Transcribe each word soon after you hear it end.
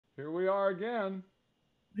Here we are again.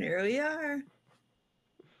 Here we are.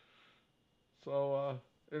 So,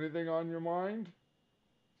 anything on your mind?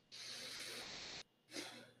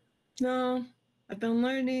 No, I've been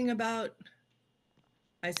learning about.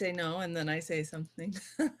 I say no, and then I say something.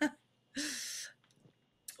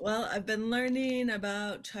 Well, I've been learning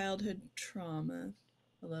about childhood trauma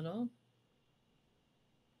a little.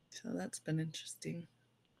 So that's been interesting.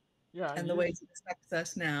 Yeah, And the ways it affects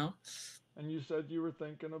us now. and you said you were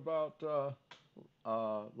thinking about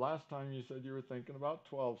last time you said you were thinking about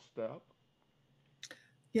 12 step.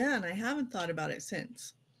 Yeah, and I haven't thought about it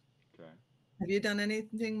since. Okay. Have you done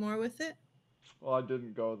anything more with it? Well, I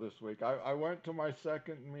didn't go this week. I went to my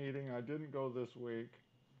second meeting. I didn't go this week.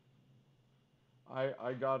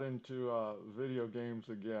 I got into video games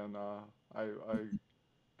again. I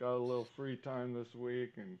got a little free time this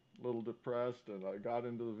week and a little depressed, and I got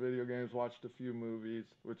into the video games, watched a few movies,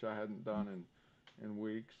 which I hadn't done in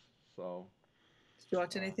weeks. So, Did you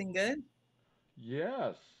watch uh, anything good?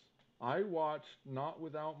 yes, I watched Not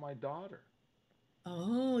Without My Daughter.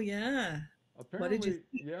 Oh, yeah. What did you Apparently,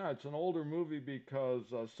 yeah, it's an older movie because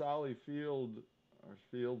Sally Field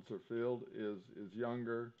is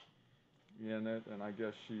younger in it, and I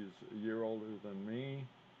guess she's a year older than me.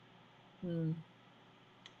 think?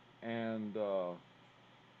 And oh,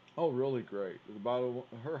 really great.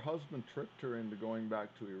 Her husband tricked her into going back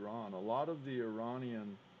to Iran. A lot of the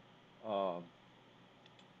Iranian uh,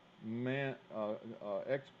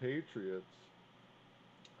 expatriates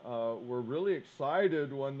were really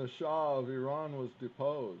excited when the Shah of Iran was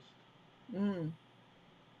deposed, Mm,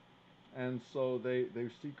 and so they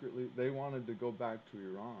secretly they wanted to go back to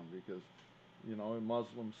Iran because a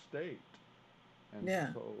Muslim state, and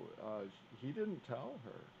yeah. so he didn't tell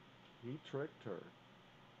her, he tricked her.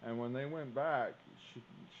 And when they went back,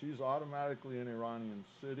 she's automatically an Iranian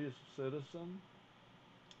citizen,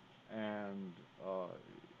 and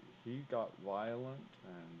he got violent,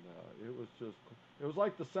 and it was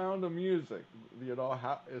like The Sound of Music,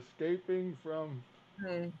 escaping from.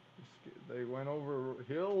 Mm, They went over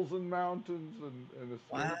hills and mountains and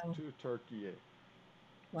escaped wow. to Turkey.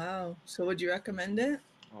 Wow. So would you recommend it?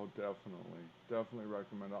 Oh, definitely, definitely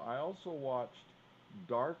recommend it. I also watched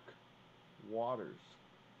Dark Waters,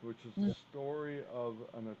 which is the Mm, story of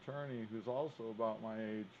an attorney who's also about my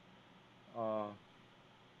age, uh,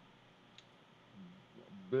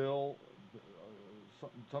 Bill,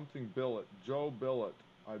 something Billett, Joe Billett,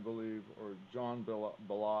 I believe, or John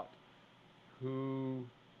Billot, who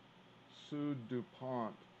sued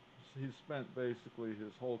DuPont. He's spent basically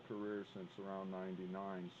his whole career since around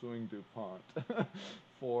 '99 suing DuPont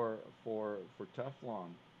for Teflon,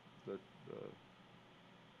 the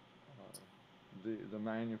the the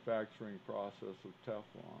manufacturing process of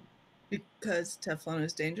Teflon. because Teflon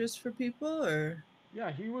is dangerous for people, or?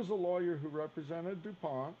 Yeah, he was a lawyer who represented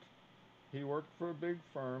DuPont. He worked for a big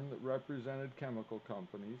firm that represented chemical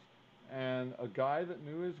companies. And a guy that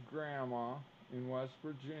knew his grandma in West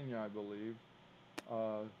Virginia, I believe,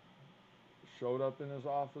 uh, showed up in his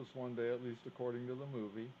office one day, at least according to the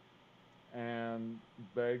movie, and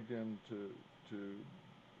begged him to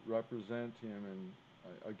represent him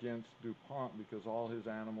against DuPont because all his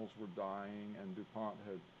animals were dying, and DuPont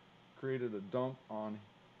had created a dump on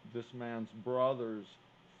this man's brother's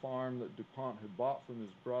farm that DuPont had bought from his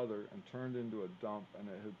brother and turned into a dump, and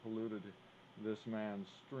it had polluted this man's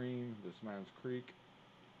stream, this man's creek,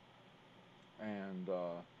 and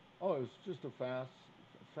oh, it was just a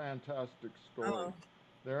fantastic story. Oh,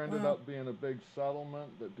 There ended wow. up being a big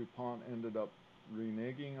settlement that DuPont ended up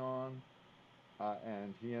reneging on,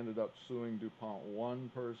 and he ended up suing DuPont one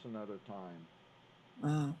person at a time.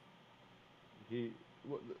 Wow. He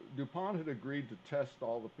DuPont had agreed to test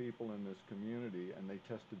all the people in this community, and they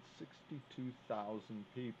tested 62,000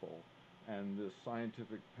 people. And this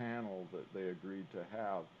scientific panel that they agreed to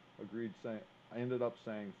have agreed saying ended up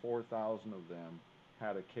saying 4,000 of them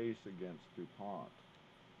had a case against DuPont.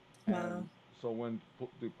 And Wow. so when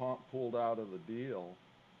DuPont pulled out of the deal,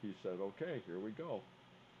 he said, "Okay, here we go."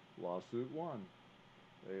 Lawsuit one.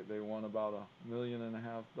 They won about $1.5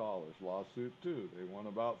 million. Lawsuit two, they won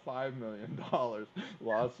about $5 million.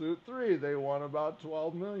 Lawsuit three, they won about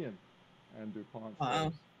 12 million. And DuPont Wow.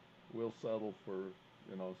 says, "We'll settle for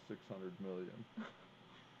 600 million."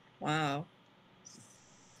 Wow.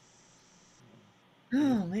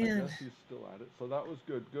 And Oh, I man. guess he's still at it. So that was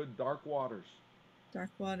good. Good Dark Waters.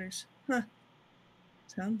 Dark Waters. Huh.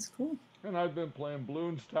 Sounds cool. And I've been playing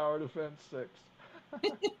Bloons Tower Defense 6.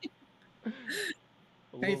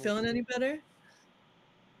 A Are you little. feeling any better?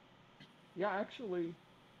 Yeah, actually,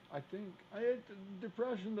 I think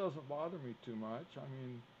depression doesn't bother me too much. I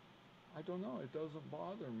mean, I don't know. It doesn't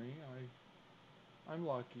bother me. I'm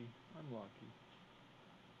lucky. I'm lucky.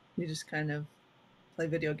 You just kind of play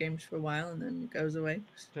video games for a while and then it goes away.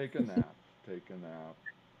 Take a nap. Take a nap.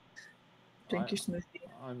 I Drink your smoothie.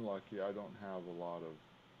 I'm lucky. I don't have a lot of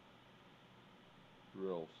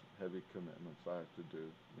real heavy commitments I have to do.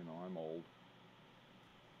 I'm old.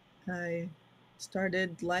 I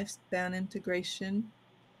started lifespan integration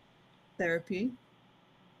therapy.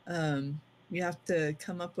 You have to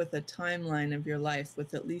come up with a timeline of your life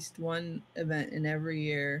with at least one event in every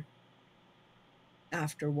year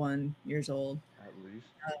after 1 years old. At least.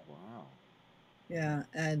 Wow. Yeah,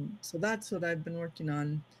 and so that's what I've been working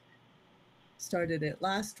on. Started it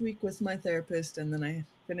last week with my therapist, and then I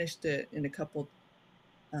finished it in a couple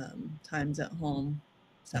times at home.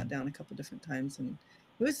 Sat down a couple different times, and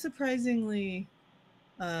it was surprisingly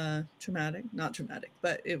traumatic. Not traumatic,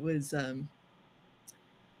 but it was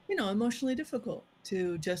emotionally difficult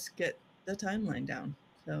to just get the timeline down.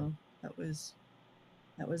 So that was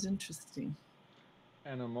interesting.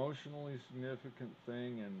 An emotionally significant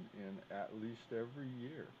thing in at least every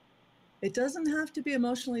year. It doesn't have to be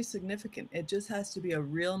emotionally significant. It just has to be a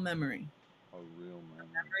real memory, A real memory.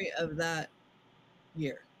 memory of that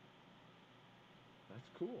year. That's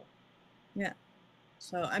cool. Yeah.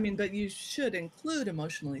 So, I mean, but you should include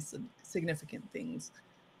emotionally significant things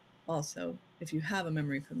also. If you have a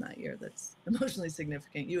memory from that year that's emotionally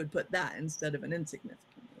significant, you would put that instead of an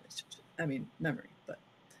insignificant relationship. I mean, memory. But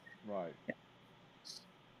Right. yeah.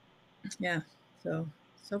 Yeah.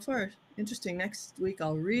 So far, interesting. Next week,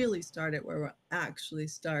 I'll really start it where we'll actually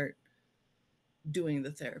start doing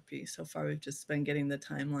the therapy. So far, we've just been getting the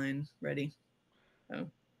timeline ready. So,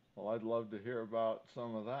 Well, I'd love to hear about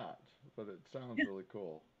some of that, but it sounds yeah, really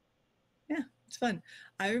cool. yeah, it's fun.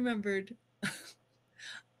 I remembered.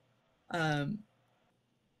 um,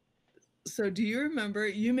 so, do you remember?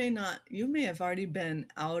 You may not. You may have already been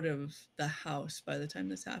out of the house by the time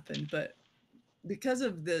this happened, but because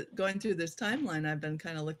of the going through this timeline, I've been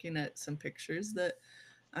kind of looking at some pictures that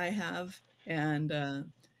I have, and the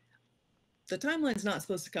timeline's not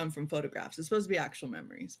supposed to come from photographs. It's supposed to be actual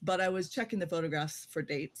memories. But I was checking the photographs for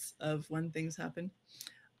dates of when things happened.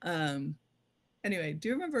 Um, anyway, do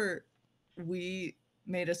you remember we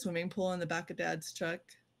made a swimming pool in the back of Dad's truck?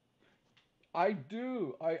 I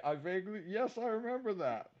do. I vaguely, yes, I remember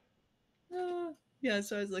that. Yeah,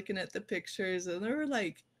 so I was looking at the pictures, and there were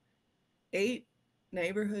like 8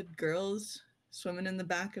 neighborhood girls swimming in the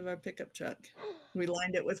back of our pickup truck. We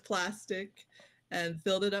lined it with plastic and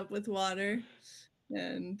filled it up with water,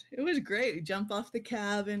 and it was great. We jump off the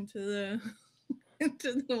cab into the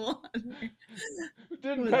into the water. It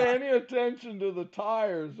Didn't was pay awesome. any attention to the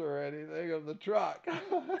tires or anything of the truck.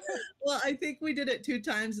 Well, I think we did it 2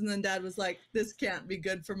 times, and then Dad was like, "This can't be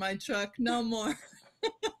good for my truck, no more."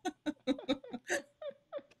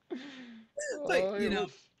 But Oh, it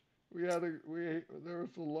was. There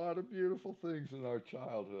was a lot of beautiful things in our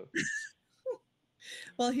childhood.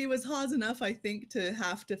 well, he was Hawes enough, I think, to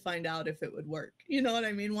have to find out if it would work. You know what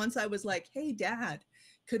I mean? Once I was like, "Hey, Dad,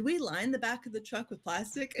 could we line the back of the truck with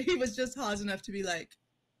plastic?" He was just Hawes enough to be like,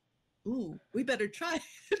 "Ooh, we better try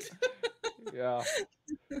it." Yeah,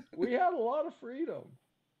 we had a lot of freedom.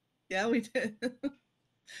 Yeah, we did.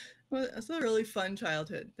 Well, it's a really fun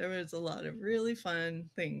childhood. There was a lot of really fun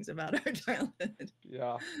things about our childhood.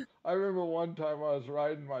 Yeah, I remember one time I was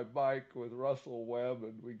riding my bike with Russell Webb,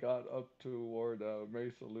 and we got up toward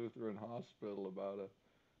Mesa Lutheran Hospital about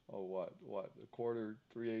a quarter,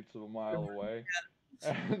 3/8 of a mile away.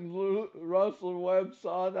 And Russell Webb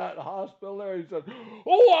saw that hospital there. He said,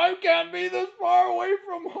 "Oh, I can't be this far away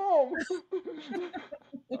from home."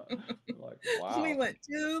 Like, We wow, went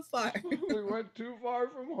too far. we went too far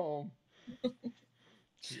from home. We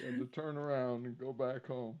had to turn around and go back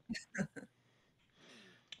home.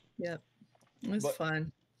 Yep, it was But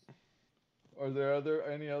fun. are there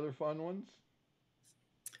any other fun ones?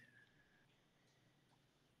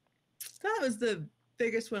 That was the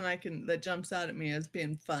biggest one that jumps out at me as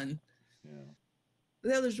being fun. Yeah,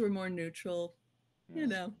 The others were more neutral, you yeah.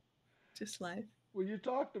 know, just life. Well, you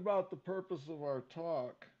talked about the purpose of our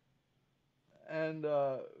talk, and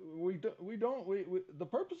the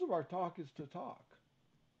purpose of our talk is to talk.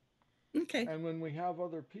 Okay. And when we have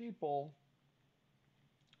other people,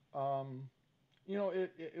 um,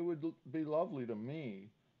 it would be lovely to me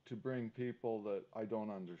to bring people that I don't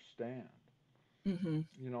understand. Mm-hmm.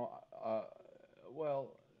 You know, uh,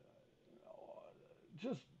 well,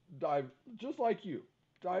 just dive, just like you,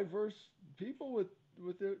 diverse people with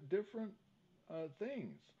different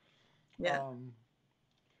things. Yeah. Um,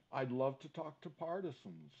 I'd love to talk to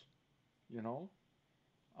partisans. You know,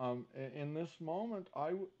 In this moment,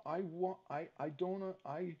 I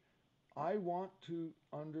want to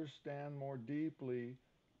understand more deeply.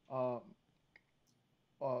 Uh,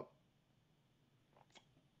 uh,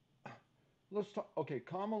 let's talk. Okay,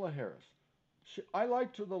 Kamala Harris. I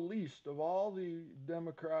liked her the least of all the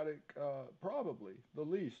Democratic, probably the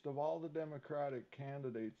least of all the Democratic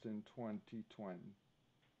candidates in 2020.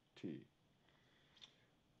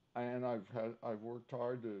 And I've worked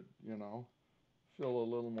hard to, feel a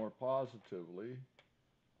little more positively.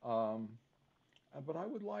 Um, but I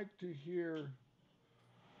would like to hear,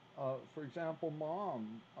 for example,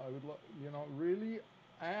 Mom. I would, really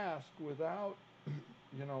ask without,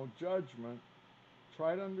 judgment.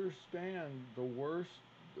 Try to understand her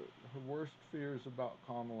worst fears about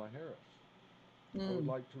Kamala Harris. I would Mm.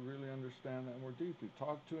 like to really understand that more deeply.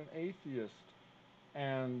 Talk to an atheist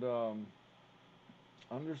and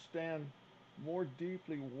understand more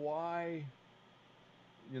deeply why,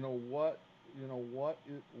 you know what,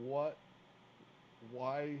 what,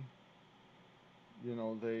 why,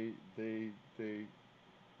 they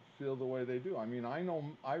feel the way they do. I mean,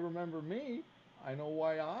 I remember me. I know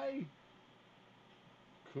why I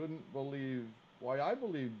couldn't believe, why I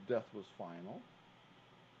believed death was final.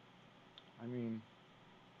 I mean,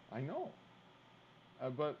 I know.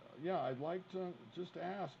 But yeah, I'd like to just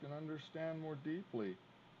ask and understand more deeply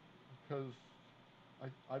because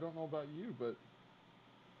I don't know about you, but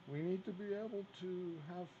we need to be able to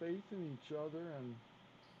have faith in each other. And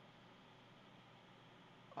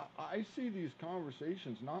I see these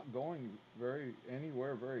conversations not going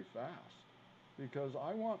anywhere very fast because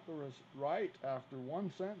I want the right after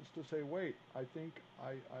one sentence to say, wait, I think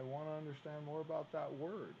I want to understand more about that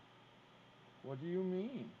word. What do you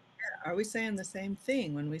mean? Are we saying the same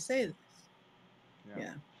thing when we say this? Yeah.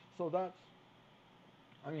 Yeah. So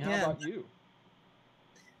I mean, how Yeah. about you?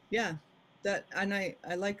 Yeah. That, and I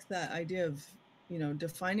like that idea of,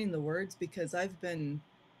 defining the words, because I've been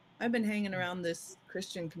hanging around this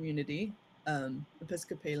Christian community,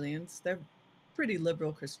 Episcopalians. They're pretty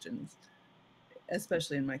liberal Christians,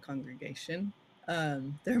 especially in my congregation.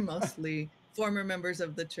 They're mostly former members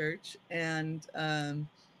of the church, and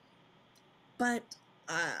but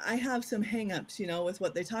I have some hangups, with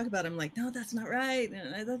what they talk about. I'm like, no, that's not right,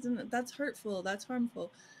 and that's hurtful, that's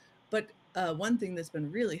harmful. But one thing that's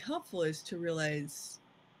been really helpful is to realize,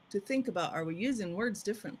 to think about, are we using words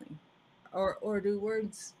differently, or do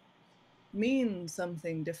words mean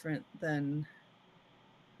something different than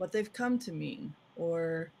what they've come to mean?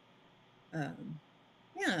 Or um,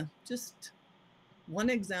 yeah, just one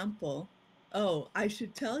example. Oh, I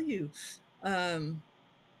should tell you, um,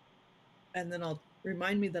 and then I'll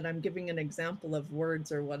remind me that I'm giving an example of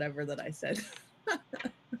words or whatever that I said.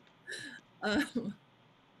 um,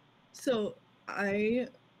 so I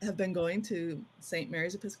have been going to St.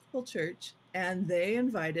 Mary's Episcopal Church, and they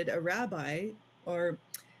invited a rabbi, or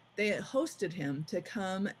they hosted him to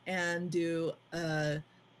come and do a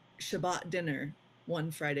Shabbat dinner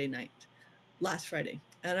one Friday night, last Friday.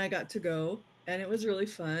 And I got to go, and it was really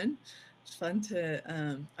fun. It's fun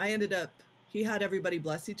to, he had everybody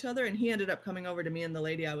bless each other, and he ended up coming over to me and the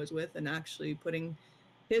lady I was with and actually putting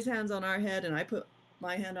his hands on our head, and I put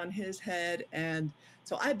my hand on his head. And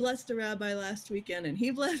so I blessed a rabbi last weekend, and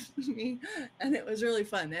he blessed me, and it was really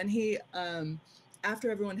fun. And he,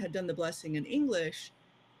 after everyone had done the blessing in English,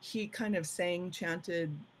 he kind of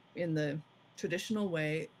chanted in the traditional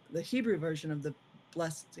way, the Hebrew version of the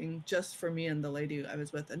blessing, just for me and the lady I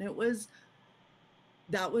was with. And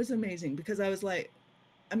that was amazing, because I was like,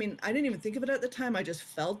 I mean, I didn't even think of it at the time. I just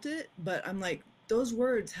felt it. But I'm like, those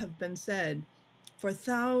words have been said for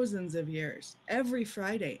thousands of years, every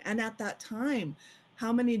Friday. And at that time,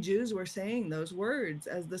 how many Jews were saying those words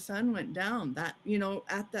as the sun went down, that,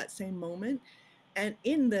 at that same moment? And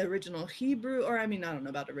in the original Hebrew, or I mean, I don't know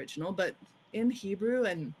about original, but in Hebrew.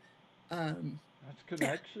 And That's yeah,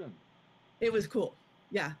 connection. it was cool.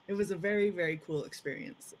 Yeah, it was a very, very cool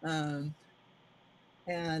experience. And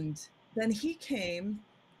then he came,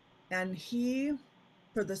 and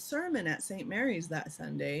for the sermon at St. Mary's that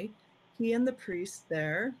Sunday, he and the priest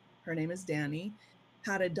there, her name is Danny,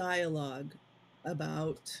 had a dialogue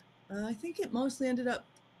about, I think it mostly ended up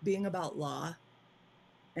being about law.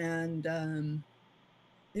 And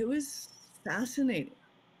it was fascinating.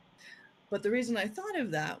 But the reason I thought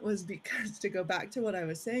of that was because, to go back to what I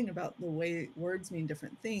was saying about the way words mean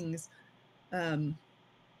different things, um,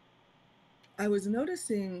 I was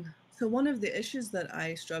noticing. So one of the issues that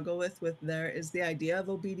I struggle with there is the idea of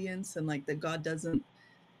obedience, and like that God doesn't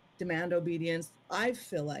demand obedience. I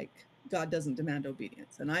feel like God doesn't demand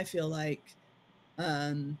obedience, and I feel like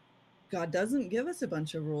um, God doesn't give us a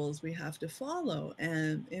bunch of rules we have to follow,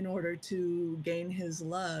 and in order to gain his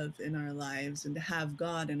love in our lives and to have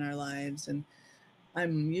God in our lives. And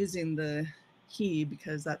I'm using the he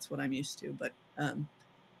because that's what I'm used to, but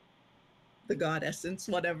the God essence,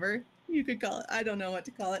 whatever you could call it. I don't know what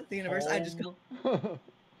to call it. The universe. I just call Home.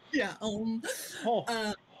 yeah,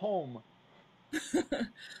 uh, Home.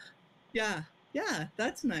 yeah, yeah,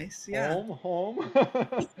 that's nice. Yeah. Home.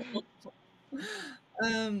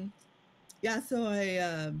 um, yeah, so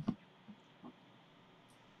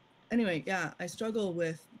anyway, yeah, I struggle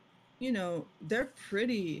with, they're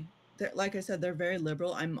pretty, they're, like I said, they're very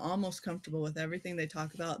liberal. I'm almost comfortable with everything they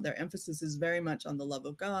talk about. Their emphasis is very much on the love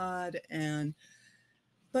of God,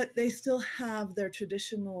 but they still have their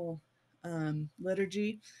traditional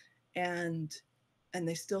liturgy, and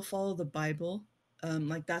they still follow the Bible.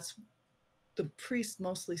 Like that's the priest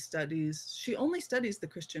mostly studies. She only studies the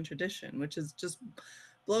Christian tradition, which is just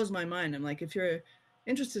blows my mind. I'm like, if you're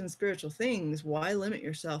interested in spiritual things, why limit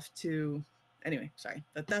yourself to? Anyway, sorry,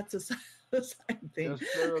 but that's a side thing. Guess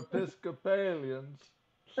they're Episcopalians.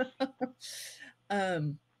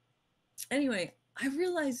 um. Anyway, I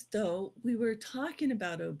realized though we were talking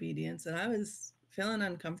about obedience, and I was feeling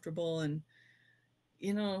uncomfortable, and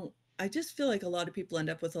I just feel like a lot of people end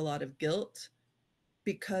up with a lot of guilt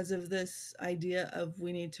because of this idea of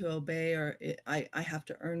we need to obey, or I have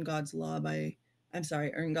to earn God's law by, I'm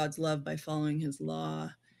sorry, earn God's love by following his law,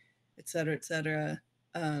 et cetera, et cetera.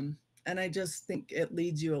 And I just think it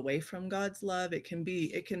leads you away from God's love. It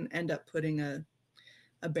can end up putting a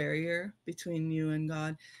barrier between you and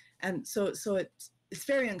God. And so it's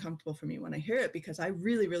very uncomfortable for me when I hear it, because I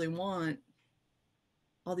really, really want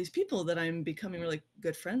all these people that I'm becoming really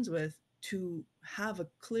good friends with to have a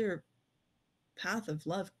clear path of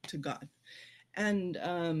love to God. And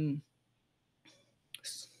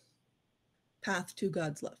path to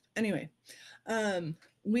God's love. Anyway, um,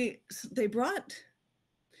 we they brought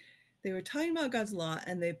they were talking about God's law,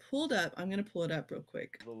 and they pulled up. I'm going to pull it up real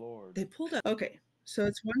quick. The Lord. They pulled up. Okay, so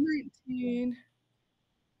it's 119.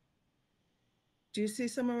 Do you see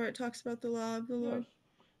somewhere where it talks about the law of the Lord?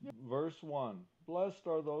 Yes. Verse 1. Blessed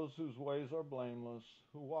are those whose ways are blameless,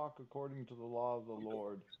 who walk according to the law of the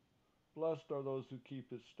Lord. Blessed are those who keep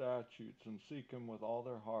his statutes and seek him with all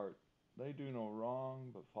their heart. They do no wrong,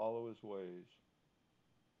 but follow his ways.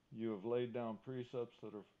 You have laid down precepts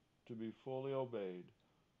that are to be fully obeyed.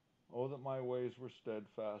 Oh, that my ways were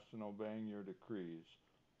steadfast in obeying your decrees.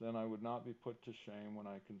 Then I would not be put to shame when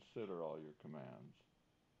I consider all your commands.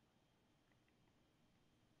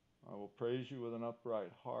 I will praise you with an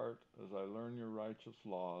upright heart as I learn your righteous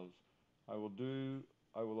laws. I will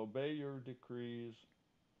obey your decrees.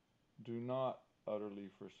 Do not utterly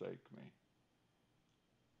forsake me.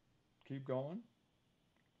 Keep going.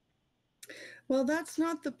 Well, that's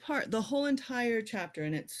not the part. The whole entire chapter,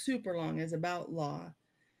 and it's super long, is about law.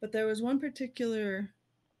 But there was one particular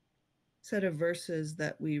set of verses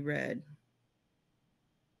that we read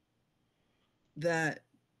that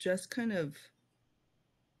just kind of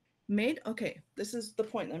okay, this is the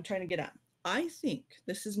point I'm trying to get at. I think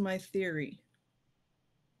this is my theory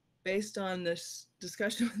based on this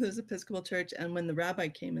discussion with this Episcopal church, and when the rabbi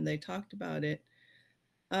came and they talked about it.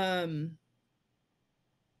 My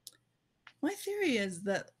theory is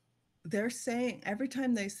that they're saying every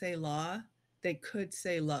time they say law, they could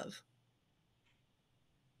say love.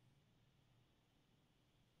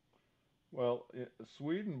 Well,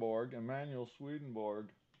 Emanuel Swedenborg,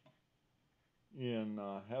 in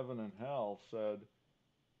Heaven and Hell, said,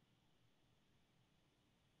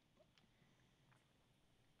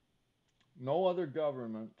 no other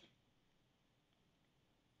government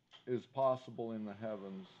is possible in the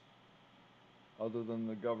heavens other than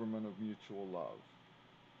the government of mutual love.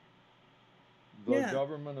 The Yeah.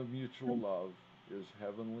 government of mutual love is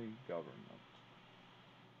heavenly government.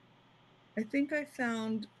 I think I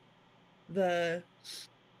found the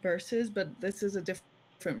verses, but this is a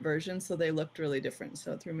different version, so they looked really different,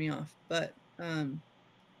 so it threw me off. But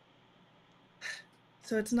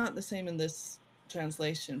so it's not the same in this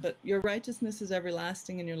translation. But your righteousness is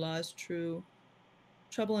everlasting, and your law is true.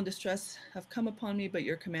 Trouble and distress have come upon me, but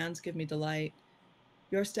your commands give me delight.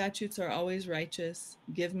 Your statutes are always righteous.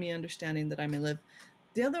 Give me understanding that I may live.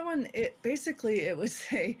 The other one, it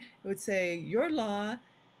would say, your law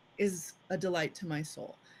is a delight to my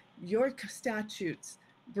soul. Your statutes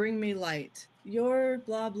bring me light. Your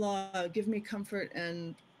blah blah give me comfort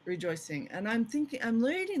and rejoicing. And I'm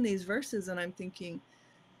reading these verses and I'm thinking,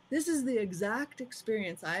 this is the exact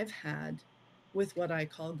experience I've had with what I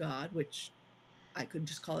call God, which I could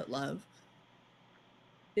just call it love,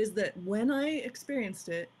 is that when I experienced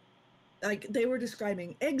it, like they were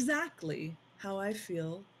describing exactly how I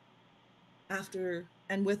feel after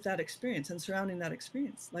and with that experience and surrounding that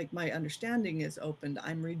experience. Like my understanding is opened,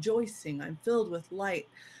 I'm rejoicing, I'm filled with light,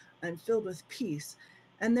 I'm filled with peace.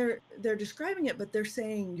 And they're describing it, but they're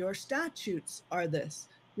saying your statutes are this,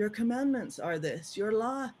 your commandments are this, your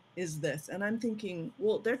law is this. And I'm thinking,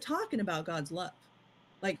 well, they're talking about God's love.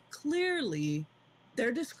 Like clearly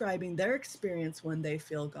they're describing their experience when they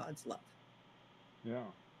feel God's love. Yeah.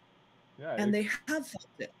 Yeah. And they have felt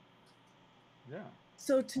it. Yeah.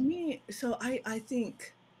 So to me, so I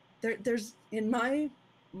think there's in my,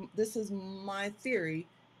 this is my theory,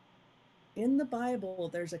 in the Bible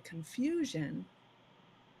there's a confusion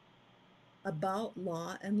about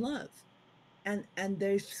law and love, and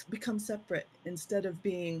they've become separate instead of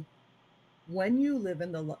being, when you live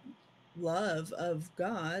in the love of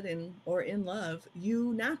God and or in love,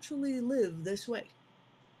 you naturally live this way.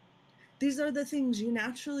 These are the things you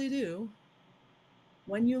naturally do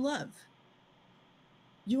when you love.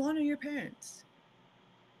 You honor your parents.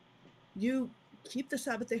 You keep the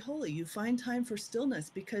Sabbath day holy. You find time for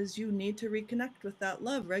stillness because you need to reconnect with that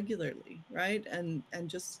love regularly, right? And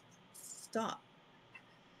just stop.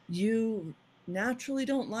 You naturally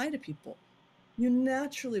don't lie to people. You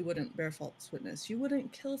naturally wouldn't bear false witness. You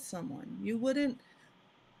wouldn't kill someone. You wouldn't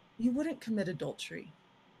commit adultery.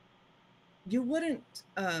 You wouldn't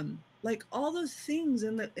like all those things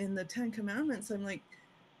in the 10 commandments. I'm like,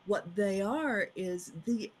 what they are is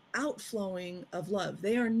the outflowing of love.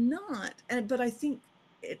 They are not, and but I think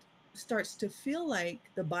it starts to feel like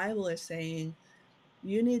the Bible is saying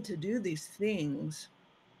you need to do these things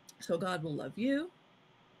so God will love you,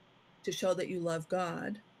 to show that you love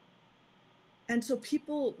God. And so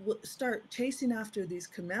people will start chasing after these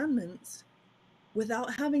commandments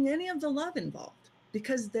without having any of the love involved,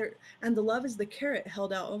 because they're, and the love is the carrot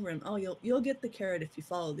held out over him. Oh, you'll get the carrot if you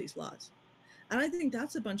follow these laws. And I think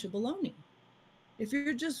that's a bunch of baloney. If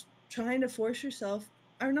you're just trying to force yourself,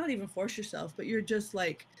 or not even force yourself, but you're just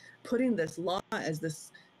like putting this law as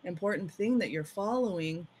this important thing that you're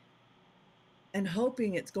following and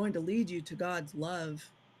hoping it's going to lead you to God's love,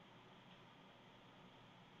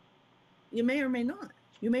 you may or may not.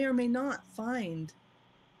 You may or may not find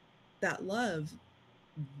that love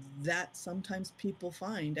that sometimes people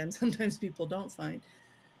find and sometimes people don't find.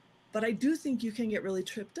 But I do think you can get really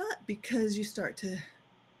tripped up because you start to,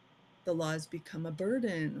 the laws become a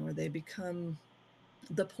burden, or they become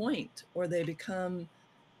the point, or they become,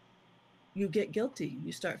 you get guilty.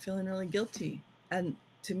 You start feeling really guilty. And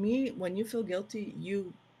to me, when you feel guilty,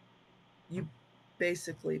 you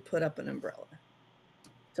basically put up an umbrella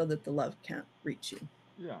so that the love can't reach you.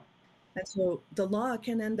 Yeah. And so the law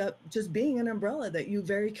can end up just being an umbrella that you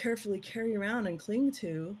very carefully carry around and cling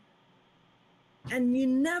to, and you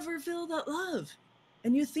never feel that love.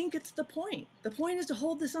 And you think it's the point. The point is to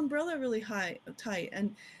hold this umbrella really tight.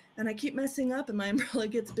 And I keep messing up and my umbrella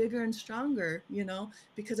gets bigger and stronger,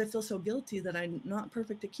 because I feel so guilty that I'm not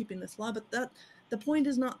perfect at keeping this law. But that the point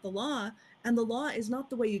is not the law, and the law is not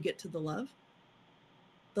the way you get to the love.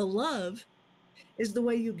 The love is the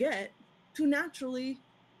way you get to naturally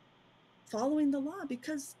following the law,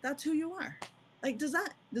 because that's who you are. Like, does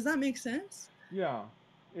that make sense? Yeah.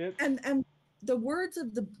 It's And the words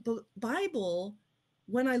of the Bible,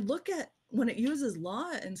 when I look at when it uses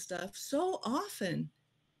law and stuff, so often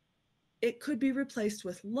it could be replaced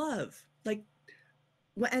with love. Like,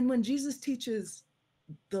 and when Jesus teaches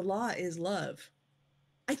the law is love,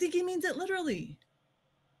 I think he means it literally.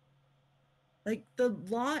 Like the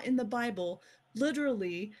law in the Bible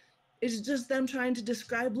literally is just them trying to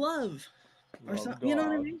describe love or love something. You know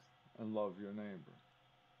what I God mean? and love your neighbor.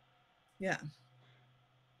 Yeah.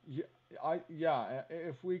 Yeah,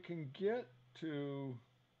 if we can get to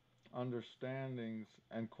understandings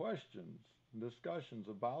and questions, discussions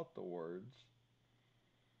about the words,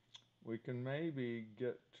 we can maybe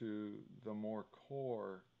get to the more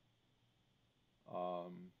core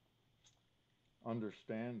um,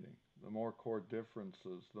 understanding, the more core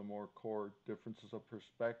differences of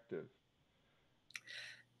perspective.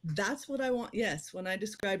 That's what I want. Yes, when I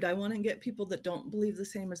described, I want to get people that don't believe the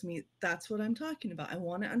same as me. That's what I'm talking about. I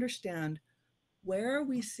want to understand, where are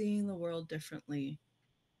we seeing the world differently?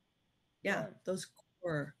 Yeah, Right. those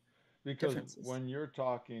core Because differences. when you're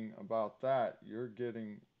talking about that, you're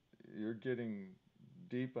getting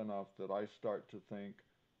deep enough that I start to think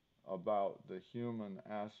about the human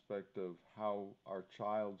aspect of how our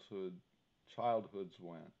childhoods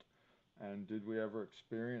went. And did we ever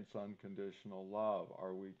experience unconditional love?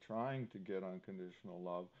 Are we trying to get unconditional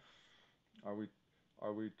love? Are we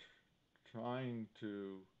are we trying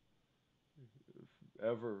to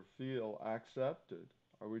ever feel accepted?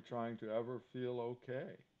 Are we trying to ever feel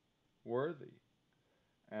okay, worthy?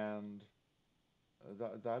 And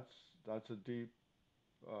that's a deep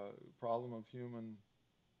problem of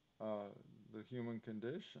uh, the human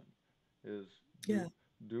condition. Is Yeah.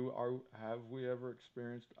 have we ever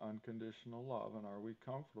experienced unconditional love, and are we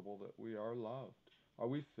comfortable that we are loved? Are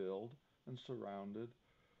we filled and surrounded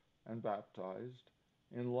and baptized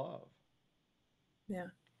in love, Yeah.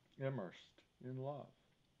 immersed in love?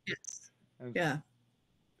 Yes. And Yeah.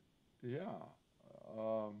 yeah,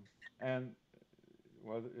 um, and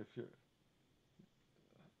whether if you're,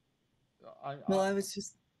 I, Well, I I was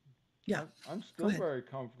just, yeah, I'm go still ahead. very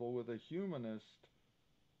comfortable with a humanist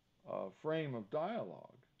frame of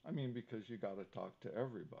dialogue. I mean, because you got to talk to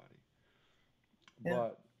everybody. Yeah.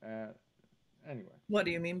 But anyway, What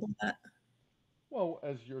do you mean by that? well,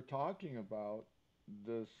 as you're talking about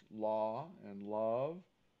this law and love,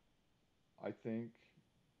 I think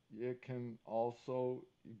it can also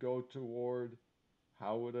go toward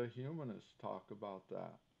how would a humanist talk about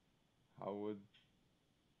that? How would,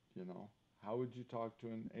 you know, how would you talk to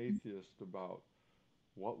an atheist about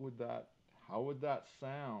what would that, how would that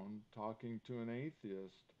sound talking to an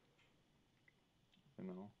atheist? You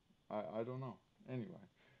know, I don't know. Anyway,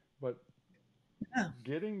 but Yeah.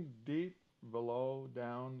 getting deep below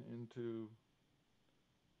down into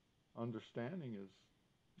understanding is,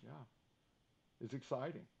 yeah, is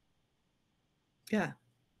exciting. Yeah.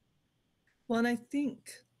 Well, and I think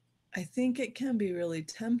it can be really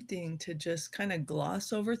tempting to just kind of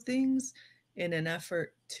gloss over things in an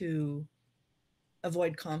effort to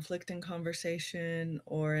avoid conflict in conversation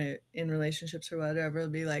or in relationships or whatever.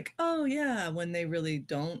 It'll be like, oh yeah, when they really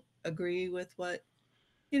don't agree with what,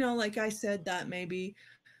 like I said, that maybe,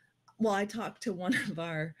 well, I talked to one of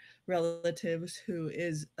our relatives who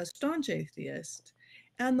is a staunch atheist.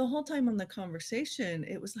 And the whole time on the conversation,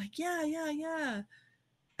 it was like, yeah, yeah, yeah.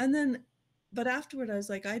 And then, but afterward, I was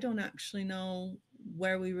like, I don't actually know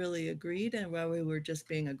where we really agreed and where we were just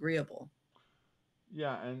being agreeable.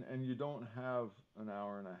 Yeah, and you don't have an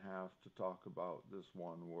hour and a half to talk about this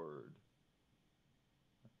one word.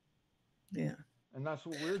 Yeah. And that's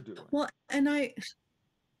what we're doing. Well,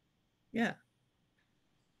 yeah,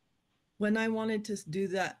 when I wanted to do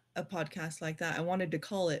a podcast like that, I wanted to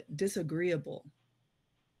call it disagreeable.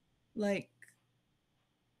 Like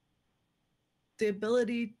the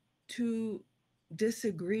ability to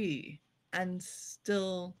disagree and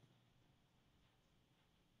still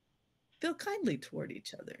feel kindly toward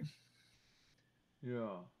each other.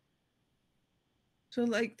 Yeah, So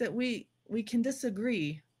like that we can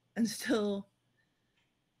disagree and still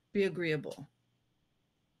be agreeable.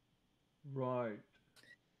 right.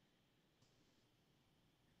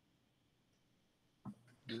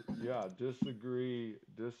 Yeah, disagree,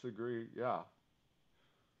 disagree. Yeah,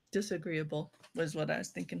 Disagreeable was what I was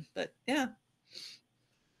thinking. But yeah,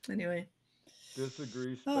 anyway.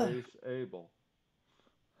 disagree Oh, space able.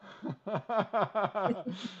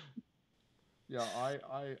 Yeah,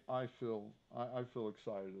 I feel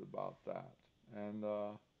excited about that, and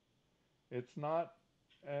it's not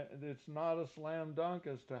a slam dunk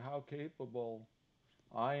as to how capable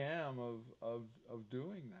I am of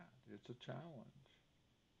doing that. It's a challenge.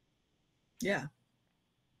 yeah.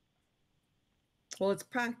 Well, it's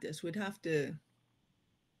practice. We'd have to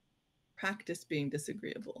practice being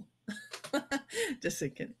disagreeable. Just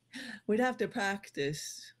kidding. We'd have to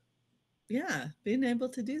practice, yeah, being able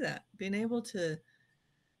to do that, being able to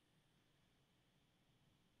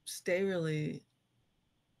stay really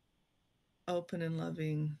open and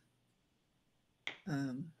loving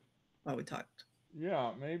while we talked.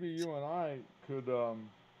 Yeah, maybe you and I could.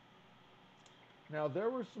 Now there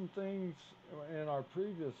were some things in our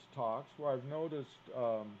previous talks where I've noticed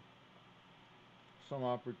some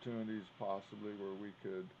opportunities possibly where we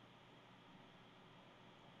could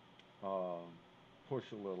um, push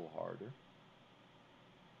a little harder.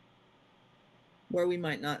 Where we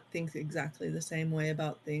might not think exactly the same way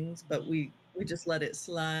about things, but we just let it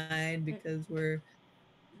slide because we're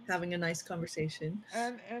having a nice conversation.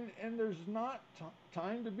 And there's not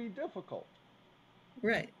time to be difficult.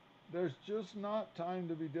 Right. There's just not time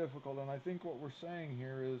to be difficult. And I think what we're saying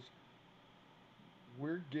here is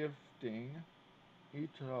we're gifting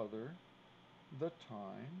each other the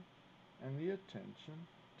time and the attention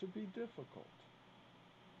to be difficult,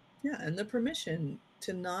 Yeah, and the permission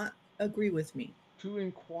to not agree with me. to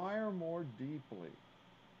inquire more deeply.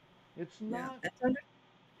 It's Yeah, not and to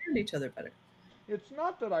understand each other better. it's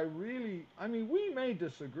not that I really, I mean, we may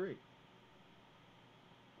disagree,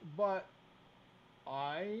 but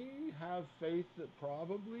I have faith that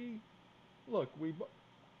probably, look,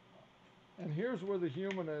 and here's where the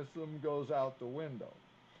humanism goes out the window.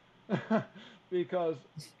 Because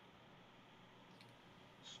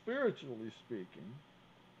spiritually speaking,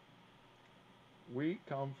 we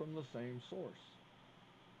come from the same source.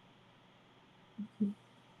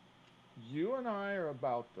 You and I are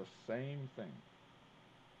about the same thing.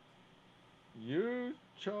 You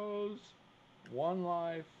chose one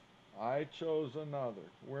life, I chose another.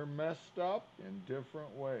 We're messed up in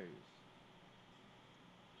different ways.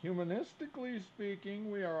 Humanistically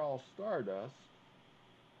speaking, we are all stardust,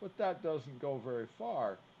 but that doesn't go very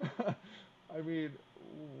far. I mean,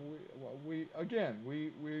 we again,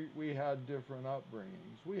 we had different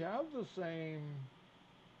upbringings. We have the same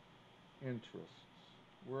interests.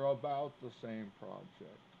 We're about the same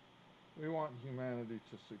project. We want humanity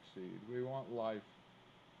to succeed. We want life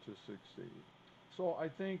to succeed. So I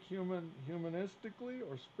think humanistically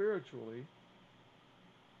or spiritually,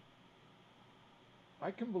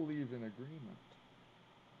 I can believe in agreement.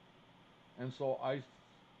 And so I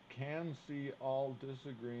can see all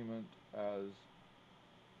disagreement as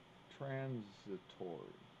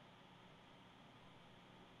transitory.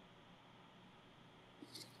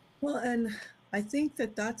 Well, and I think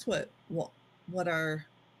that that's what our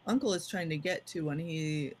uncle is trying to get to when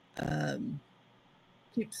he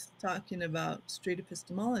keeps talking about street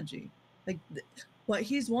epistemology. Like what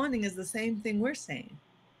he's wanting is the same thing we're saying.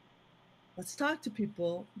 Let's talk to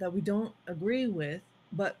people that we don't agree with,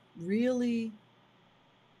 but really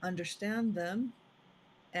understand them.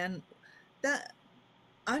 And that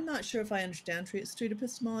I'm not sure if I understand street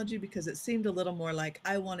epistemology, because it seemed a little more like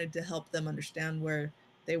I wanted to help them understand where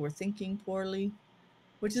they were thinking poorly,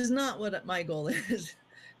 which is not what my goal is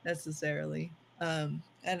necessarily. And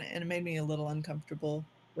it made me a little uncomfortable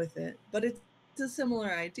with it. But it's a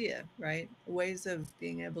similar idea, right? Ways of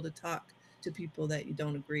being able to talk to people that you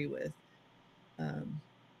don't agree with, um,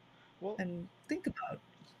 Well, and think about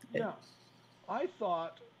it. yeah, I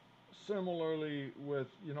thought similarly with,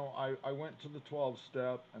 I went to the 12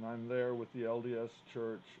 step and I'm there with the LDS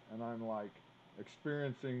church and I'm like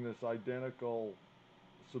experiencing this identical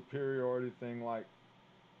superiority thing like,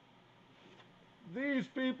 these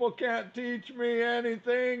people can't teach me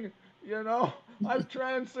anything, you know. I've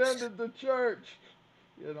transcended the church,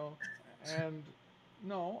 you know. And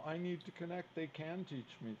no, I need to connect. They can teach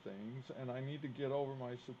me things, and I need to get over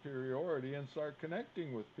my superiority and start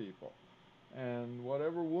connecting with people. And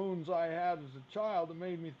whatever wounds I had as a child that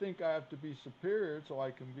made me think I have to be superior so I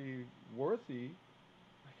can be worthy,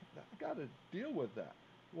 I got to deal with that.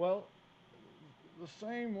 Well, the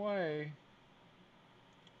same way,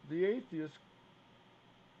 the atheists,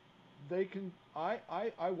 they can.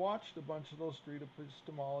 I watched a bunch of those street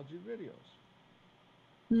epistemology videos,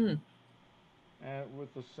 Mm, and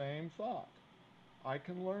with the same thought, I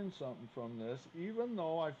can learn something from this, even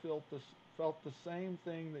though I felt the same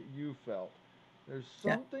thing that you felt. There's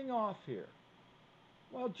yeah, something off here.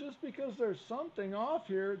 Well, just because there's something off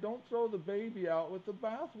here, don't throw the baby out with the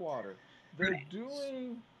bathwater. They're right.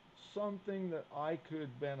 doing something that I could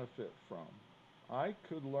benefit from. I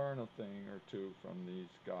could learn a thing or two from these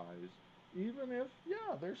guys, even if,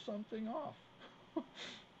 yeah, there's something off.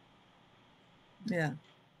 Yeah,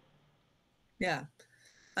 yeah.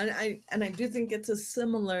 And I do think it's a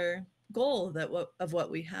similar goal that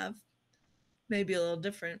what we have, maybe a little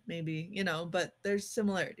different, maybe, but there's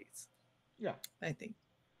similarities, Yeah. I think.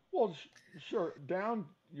 Well, sure. Down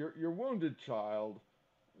your wounded child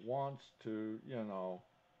wants to,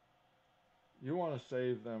 you want to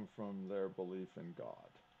save them from their belief in God.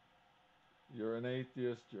 You're an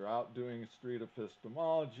atheist, you're out doing street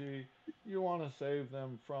epistemology, you want to save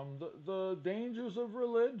them from the dangers of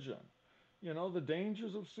religion, the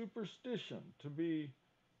dangers of superstition, to be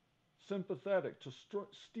sympathetic, to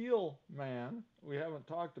steel man. We haven't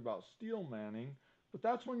talked about steel manning, but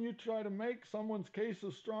that's when you try to make someone's case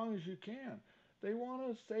as strong as you can. They want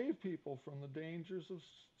to save people from the dangers of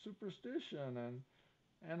superstition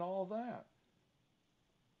and all that.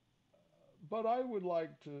 But I would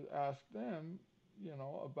like to ask them,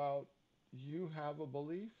 about, you have a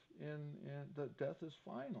belief in that death is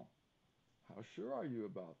final. How sure are you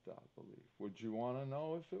about that belief? Would you want to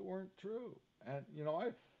know if it weren't true? And I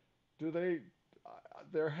do they.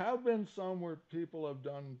 There have been some where people have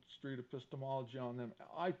done street epistemology on them.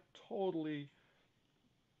 I totally,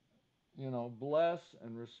 bless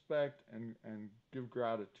and respect and give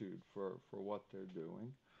gratitude for what they're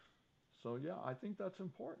doing. So yeah, I think that's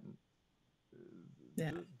important.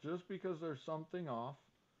 Yeah. Just because there's something off,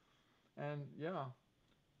 and yeah,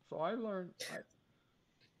 so I learned.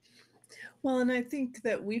 Well, and I think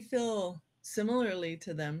that we feel similarly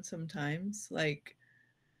to them sometimes, like,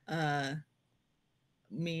 uh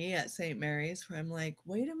me at St. Mary's, where I'm like,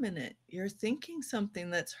 wait a minute, you're thinking something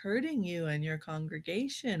that's hurting you and your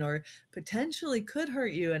congregation, or potentially could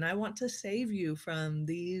hurt you. And I want to save you from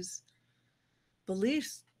these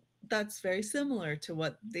beliefs. That's very similar to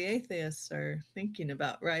what the atheists are thinking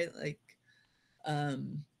about, right? Like,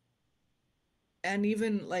 um, and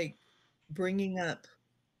even like bringing up,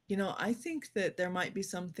 I think that there might be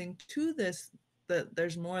something to this, that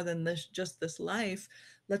there's more than this, just this life.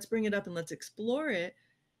 Let's bring it up and let's explore it.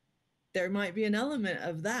 There might be an element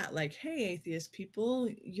of that, like, hey, atheist people,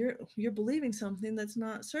 you're believing something that's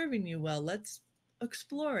not serving you well. Let's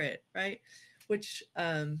explore it, right? Which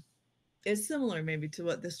is similar maybe to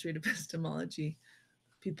what the street epistemology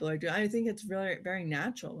people are doing. I think it's very, very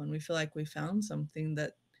natural when we feel like we found something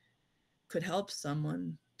that could help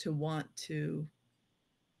someone to want to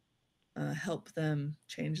help them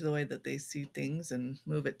change the way that they see things and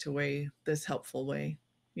move it to this helpful way,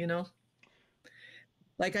 you know?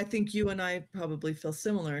 Like, I think you and I probably feel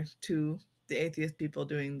similar to the atheist people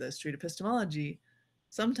doing the street epistemology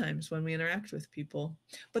sometimes when we interact with people.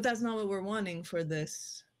 But that's not what we're wanting for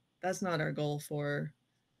this. That's not our goal for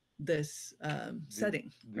this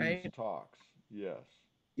setting, These right? talks, yes.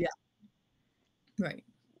 Yeah, right.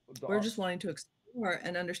 We're The, just wanting to explore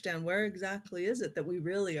and understand where exactly is it that we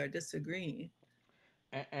really are disagreeing.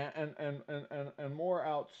 and more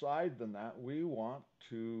outside than that, we want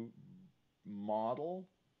to model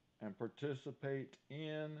and participate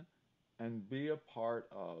in and be a part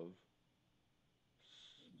of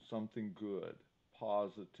something good,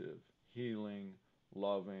 positive, healing,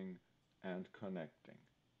 loving, and connecting.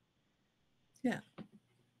 Yeah,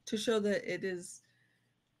 to show that it is,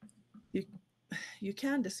 you you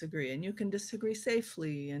can disagree, and you can disagree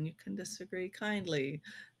safely, and you can disagree kindly,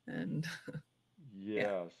 and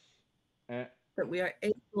yeah, Yes. And that we are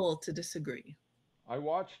able to disagree. I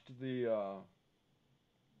watched the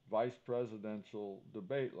vice presidential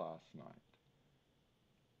debate last night.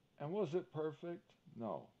 And was it perfect?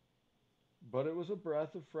 No. But it was a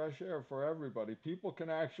breath of fresh air for everybody. People can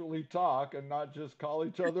actually talk and not just call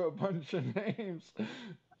each other a bunch of names.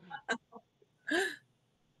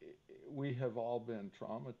 We have all been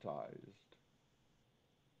traumatized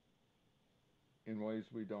in ways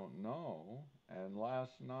we don't know. And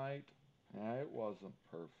last night, it wasn't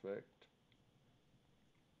perfect.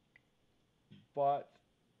 But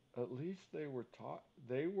at least they were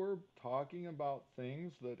talking about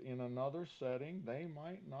things that in another setting they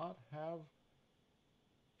might not have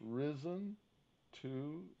risen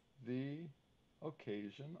to the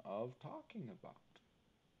occasion of talking about.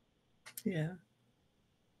 Yeah,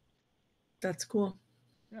 that's cool.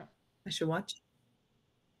 Yeah, I should watch.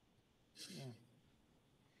 yeah.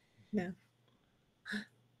 Yeah,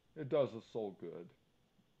 It does a soul good.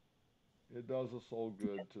 It does a soul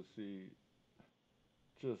good to see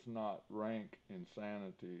just not rank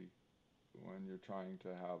insanity when you're trying to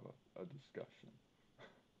have a discussion.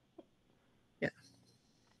 yeah,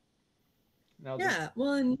 Now, yeah.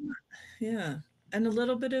 Well, and yeah, and a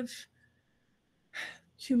little bit of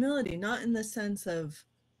humility, not in the sense of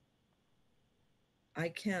I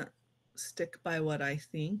can't stick by what I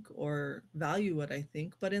think or value what I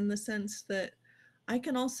think, but in the sense that I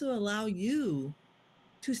can also allow you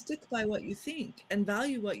to stick by what you think and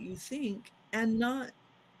value what you think, and not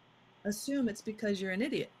assume it's because you're an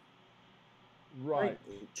idiot. Like, right,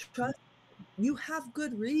 trust, you have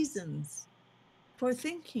good reasons for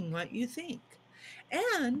thinking what you think,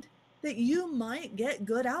 and that you might get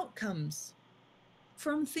good outcomes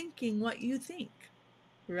from thinking what you think,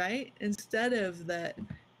 right? Instead of that,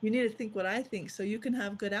 you need to think what I think so you can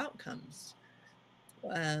have good outcomes.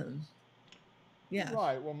 Um, yeah.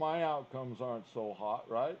 right. Well, my outcomes aren't so hot,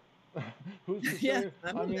 right? Who's to Yeah, say?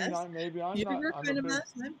 I'm I a mean, mess. maybe I'm not. You're I'm a kind of big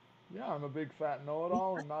mess. Yeah, I'm a big fat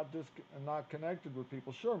know-it-all and not connected with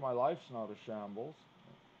people. Sure, my life's not a shambles,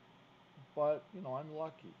 but I'm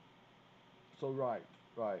lucky. So right,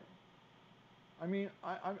 right. I mean,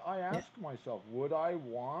 I Yeah. ask myself, would I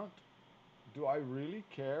want? Do I really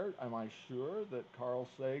care? Am I sure that Carl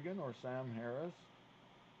Sagan or Sam Harris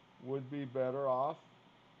would be better off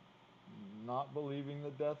not believing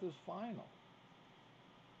that death is final?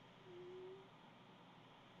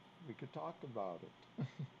 We could talk about it.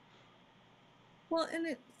 Well,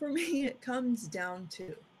 and for me, it comes down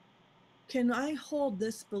to, can I hold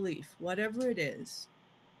this belief, whatever it is,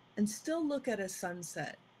 and still look at a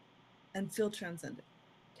sunset and feel transcendent?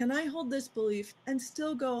 Can I hold this belief and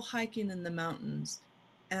still go hiking in the mountains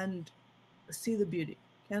and see the beauty?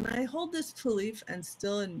 Can I hold this belief and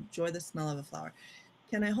still enjoy the smell of a flower?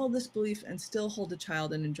 Can I hold this belief and still hold a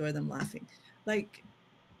child and enjoy them laughing? Like,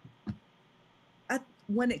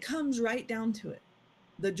 when it comes right down to it,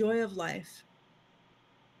 the joy of life,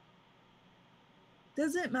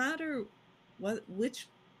 does it matter which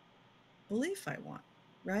belief I want,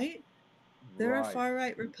 right? There are Right.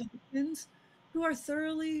 far-right Republicans who are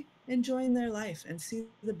thoroughly enjoying their life and see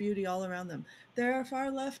the beauty all around them. There are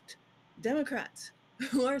far-left Democrats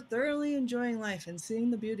who are thoroughly enjoying life and seeing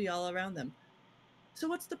the beauty all around them. So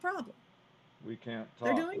what's the problem? We can't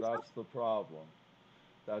They're talk. doing That's something. the problem.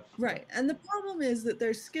 That's Right. And the problem is that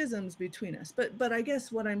there's schisms between us. But I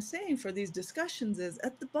guess what I'm saying for these discussions is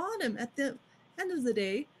at the bottom, at the end of the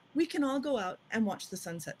day, we can all go out and watch the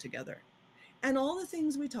sunset together. And all the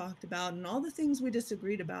things we talked about and all the things we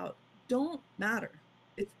disagreed about don't matter.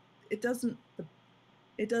 It doesn't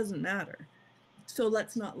it doesn't matter. So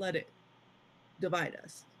let's not let it divide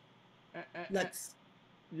us. and, Let's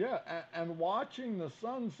yeah, and watching the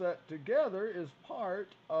sunset together is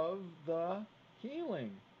part of the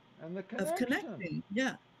healing and the of connection. connecting.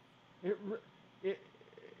 Yeah. It, it,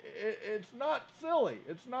 it's not silly.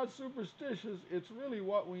 It's not superstitious. It's really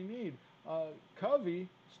what we need. Covey,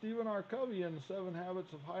 Stephen R. Covey in Seven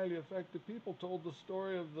Habits of Highly Effective People told the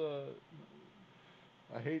story of the,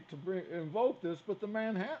 I hate to invoke this, but the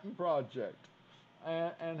Manhattan Project.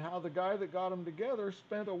 And how the guy that got them together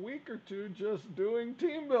spent a week or two just doing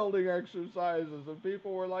team building exercises. And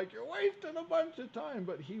people were like, you're wasting a bunch of time.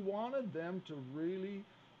 But he wanted them to really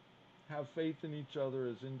have faith in each other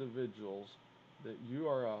as individuals, that you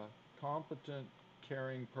are a competent,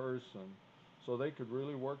 caring person, so they could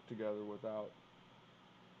really work together without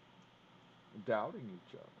doubting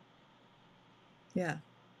each other. Yeah.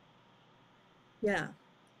 Yeah.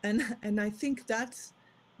 And I think that's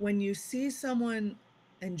when you see someone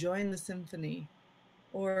enjoying the symphony,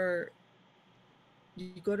 or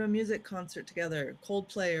you go to a music concert together,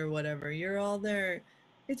 Coldplay or whatever, you're all there.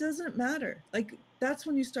 It doesn't matter. Like, that's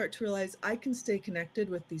when you start to realize I can stay connected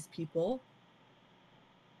with these people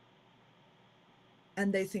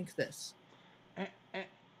and they think this. And, and,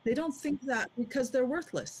 They don't think that because they're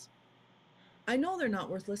worthless. I know they're not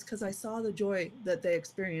worthless because I saw the joy that they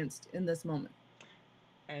experienced in this moment.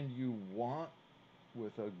 and you want,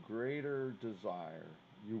 with a greater desire,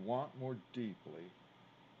 you want more deeply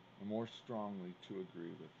and more strongly to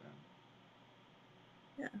agree with them.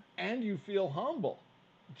 Yeah. And you feel humble.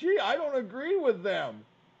 Gee, I don't agree with them.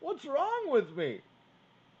 What's wrong with me?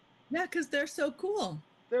 Yeah, because they're so cool.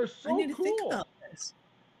 They're I so need to think cool. about this.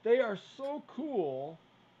 They are so cool.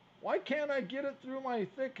 Why can't I get it through my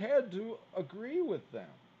thick head to agree with them?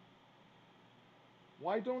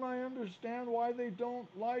 Why don't I understand why they don't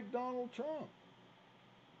like Donald Trump?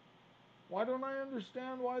 Why don't I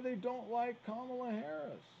understand why they don't like Kamala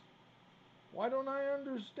Harris? Why don't I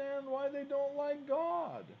understand why they don't like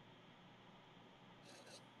God?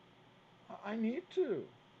 I need to.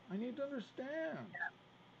 I need to understand.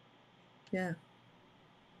 Yeah.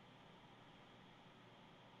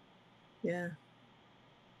 Yeah.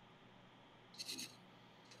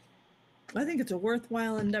 I think it's a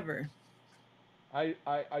worthwhile endeavor. I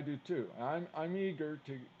do too. I'm eager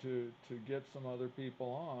to get some other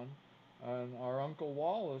people on, and our Uncle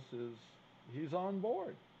Wallace he's on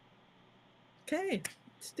board. Okay,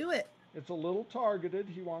 let's do it. It's a little targeted.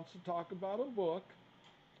 He wants to talk about a book,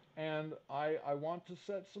 and I want to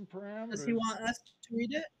set some Does he parameters. want us to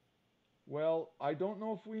read it? Well, I don't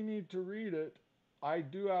know if we need to read it. I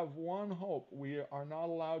do have one hope. We are not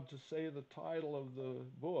allowed to say the title of the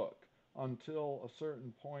book until a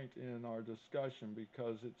certain point in our discussion,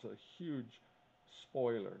 because it's a huge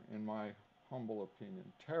spoiler, in my humble opinion.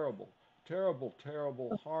 Terrible, terrible,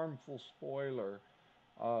 terrible, harmful spoiler,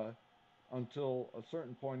 uh, until a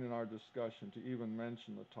certain point in our discussion to even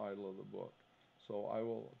mention the title of the book. So I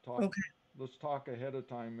will talk. Okay. Let's talk ahead of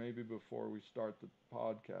time, maybe before we start the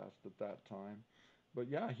podcast at that time. But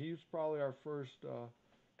yeah, he's probably our first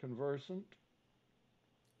conversant.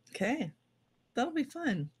 Okay. That'll be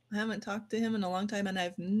fun. I haven't talked to him in a long time and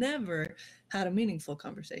I've never had a meaningful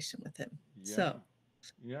conversation with him. Yeah, So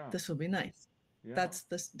yeah, this will be nice. yeah. That's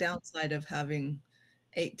the downside of having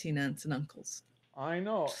 18 aunts and uncles. I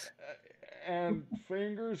know. And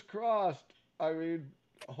fingers crossed. I mean,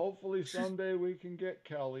 hopefully someday we can get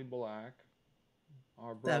Kelly Black,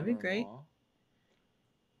 our That'd be brother in great. law,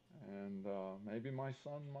 and maybe my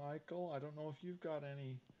son Michael. I don't know if you've got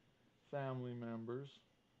any family members,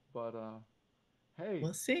 but hey,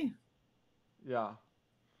 We'll see. yeah,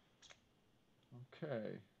 okay.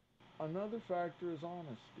 Another factor is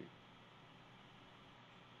honesty.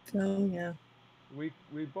 Oh, yeah.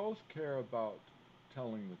 We both care about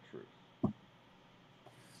telling the truth,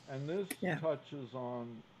 and this Yeah. touches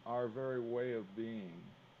on our very way of being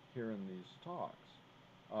here in these talks.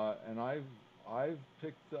 And I've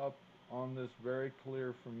picked up on this very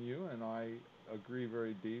clear from you, and I agree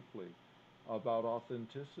very deeply about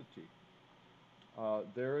authenticity.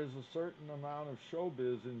 There is a certain amount of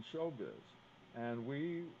showbiz in showbiz, and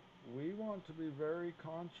we want to be very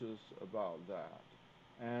conscious about that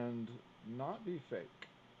and not be fake,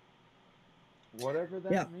 whatever Yeah.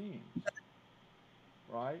 that means,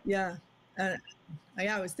 right? Yeah. And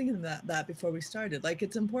yeah, I was thinking about that before we started. Like,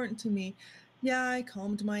 it's important to me. Yeah, I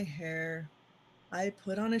combed my hair. I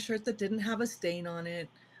put on a shirt that didn't have a stain on it,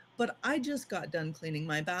 but I just got done cleaning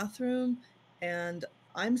my bathroom and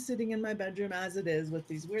I'm sitting in my bedroom as it is with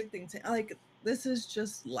these weird things. Like, this is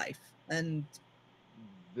just life. And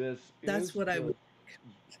This that's is what I the would.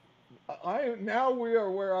 I now we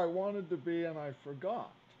are where I wanted to be and I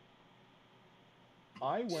forgot.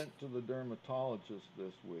 I went to the dermatologist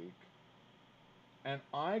this week and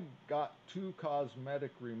I got two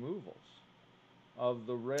cosmetic removals of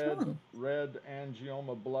the Oh, red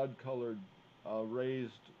angioma blood colored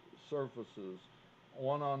raised surfaces,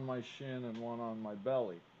 one on my shin and one on my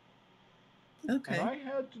belly. And okay. I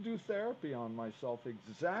had to do therapy on myself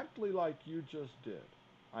exactly like you just did.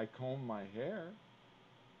 I combed my hair,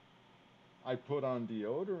 I put on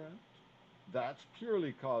deodorant. That's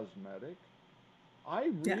purely cosmetic. I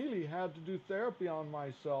Yeah. really had to do therapy on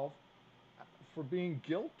myself for being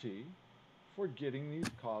guilty for getting these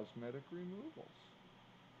cosmetic removals.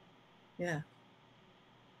 Yeah.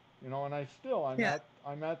 You know, and I still Yeah.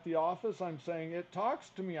 I'm at the office, I'm saying it talks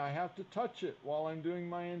to me. I have to touch it while I'm doing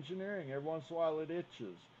my engineering. Every once in a while it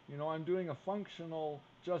itches. You know, I'm doing a functional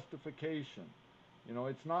justification. You know,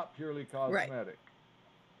 it's not purely Right. cosmetic.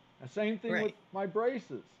 And same thing with Right. my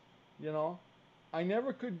braces. You know, I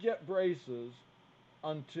never could get braces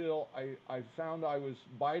until I found I was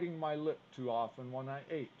biting my lip too often when I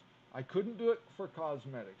ate. I couldn't do it for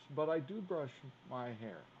cosmetics, but I do brush my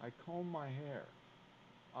hair. I comb my hair.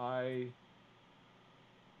 I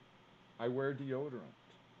I wear deodorant.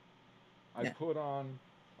 I Yeah. put on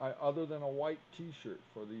other than a white t-shirt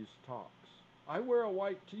for these talks. I wear a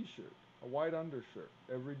white t-shirt, a white undershirt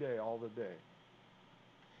every day, all the day.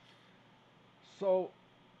 So,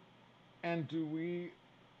 and do we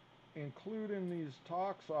include in these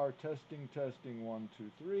talks our testing 1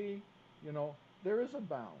 2 3? You know, there is a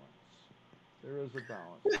balance. There is a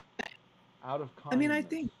balance out of I mean, I kindness.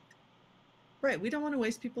 think, right, we don't want to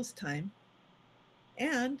waste people's time.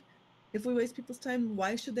 And if we waste people's time,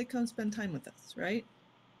 why should they come spend time with us, right?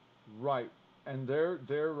 Right. And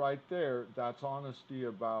they're right there. That's honesty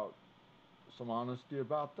about some honesty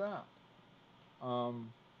about that.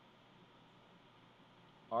 Um,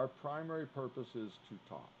 our primary purpose is to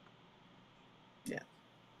talk. Yeah.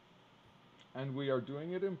 And we are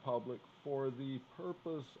doing it in public for the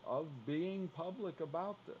purpose of being public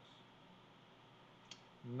about this,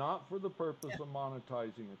 not for the purpose Yeah. of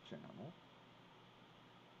monetizing a channel.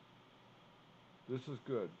 This is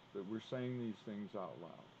good that we're saying these things out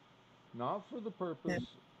loud. Not for the Yeah.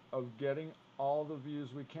 purpose of getting all the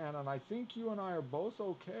views we can. And I think you and I are both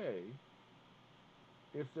okay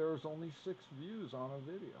if there's only 6 views on a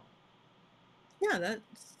video. Yeah, that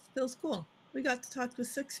feels cool. We got to talk with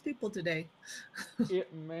 6 people today.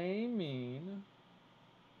 It may mean,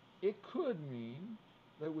 it could mean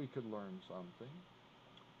that we could learn something,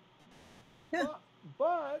 Yeah. but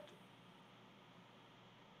but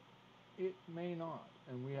it may not,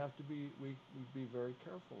 and we be very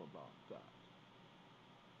careful about that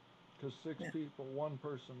because six Yeah. people, one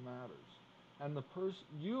person matters, and the person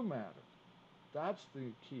you matter. That's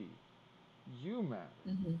the key. You matter.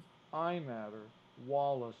 Mm-hmm. I matter.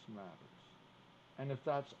 Wallace matters. And if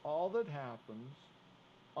that's all that happens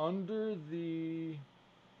under the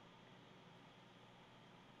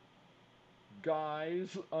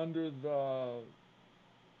guise, under the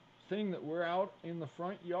thing that we're out in the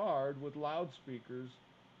front yard with loudspeakers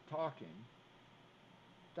talking,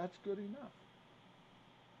 that's good enough.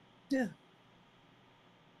 Yeah.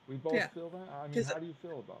 We both Yeah. feel that? I mean, Because how do you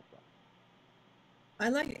feel about that?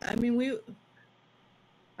 I mean,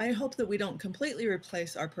 I hope that we don't completely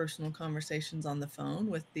replace our personal conversations on the phone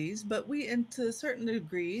with these, but and to a certain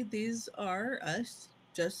degree, these are us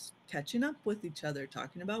just catching up with each other,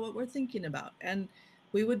 talking about what we're thinking about. And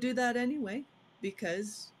we would do that anyway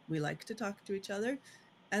because we like to talk to each other.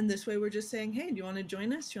 And this way, we're just saying, hey, do you want to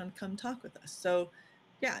join us? Do you want to come talk with us? So,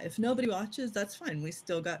 yeah, if nobody watches, that's fine. We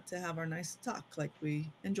still got to have our nice talk like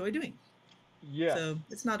we enjoy doing. Yes, So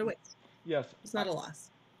it's not a waste, yes. it's not a loss.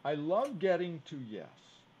 I love getting to yes.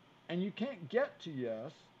 And you can't get to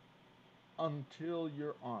yes until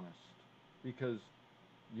you're honest. Because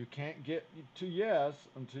you can't get to yes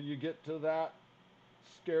until you get to that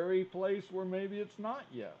scary place where maybe it's not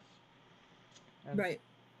yes. And Right.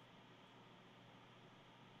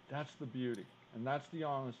 That's the beauty, and that's the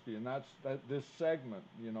honesty, and that's this segment.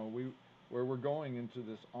 Where we're going into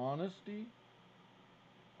this honesty,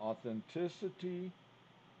 authenticity,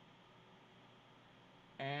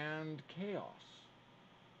 and chaos.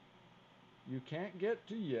 You can't get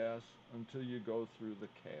to yes until you go through the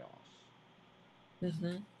chaos.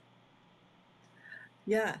 Mm-hmm.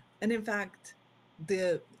 Yeah, and in fact,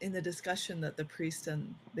 in the discussion that the priest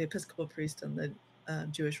and the Episcopal priest and the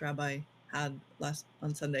Jewish rabbi had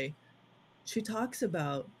on Sunday, she talks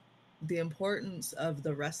about the importance of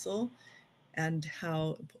the wrestle and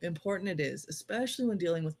how important it is, especially when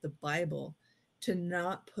dealing with the Bible, to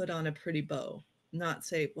not put on a pretty bow, not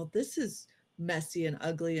say, well, this is messy and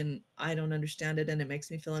ugly and I don't understand it and it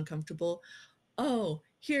makes me feel uncomfortable. Oh,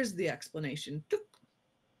 here's the explanation.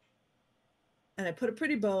 And I put a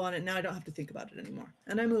pretty bow on it. Now I don't have to think about it anymore.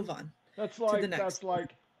 And I move on to the next.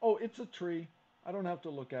 Oh, it's a tree. I don't have to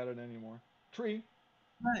look at it anymore. Tree.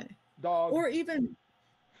 Right. Dog. Or even,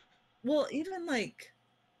 well, even like,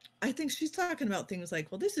 I think she's talking about things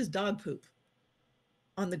like, well, this is dog poop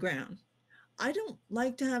on the ground. I don't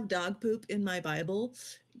like to have dog poop in my Bible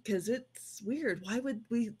because it's weird. Why would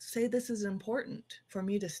we say this is important for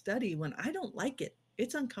me to study when I don't like it?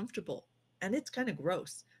 It's uncomfortable and it's kind of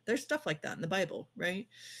gross. There's stuff like that in the Bible, right?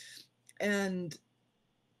 And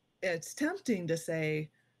it's tempting to say,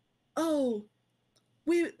 oh,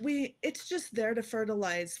 we it's just there to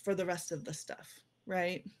fertilize for the rest of the stuff,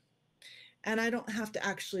 right? And I don't have to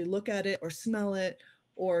actually look at it or smell it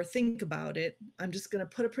or think about it. I'm just going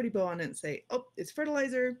to put a pretty bow on it and say, oh, it's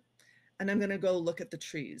fertilizer. And I'm going to go look at the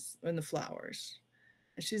trees and the flowers.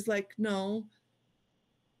 And she's like, no,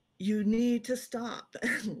 you need to stop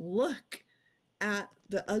and look at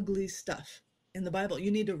the ugly stuff in the Bible. You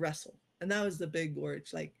need to wrestle. And that was the big word.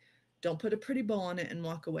 Like, don't put a pretty bow on it and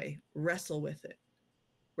walk away. Wrestle with it.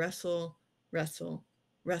 Wrestle, wrestle,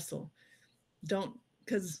 wrestle. Don't,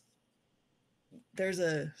 because there's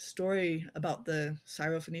a story about the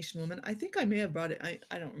Syrophoenician woman. I think I may have brought it.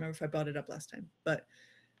 I don't remember if I brought it up last time, but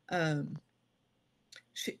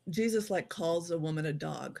Jesus like calls a woman a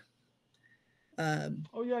dog.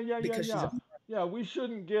 Oh yeah. We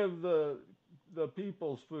shouldn't give the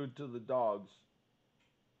people's food to the dogs.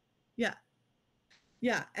 Yeah,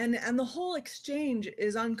 yeah, and the whole exchange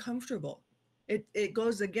is uncomfortable. It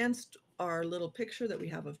goes against our little picture that we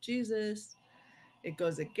have of Jesus. It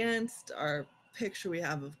goes against our picture we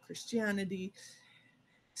have of Christianity.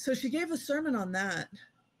 So she gave a sermon on that,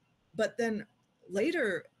 but then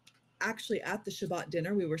later, actually at the Shabbat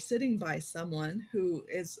dinner, we were sitting by someone who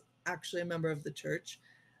is actually a member of the church,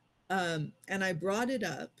 and I brought it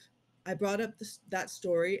up. I brought up that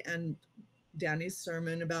story and Danny's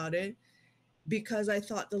sermon about it because I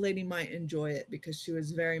thought the lady might enjoy it because she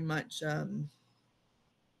was very much,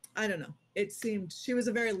 I don't know. It seemed she was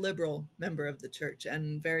a very liberal member of the church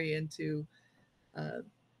and very into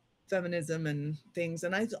feminism and things.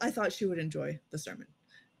 And I thought she would enjoy the sermon.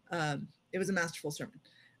 It was a masterful sermon.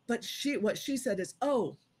 But what she said is,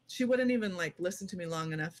 oh, she wouldn't even like listen to me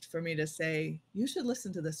long enough for me to say, you should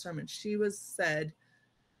listen to this sermon. She said,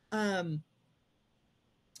 oh,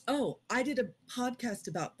 I did a podcast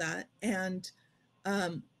about that. And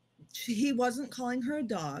he wasn't calling her a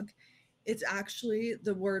dog. It's actually,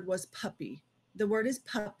 the word was puppy. The word is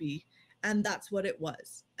puppy. And that's what it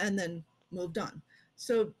was. And then moved on.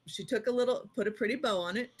 So she took put a pretty bow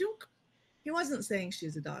on it. Dunk. He wasn't saying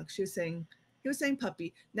she's a dog. He was saying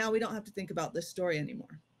puppy. Now we don't have to think about this story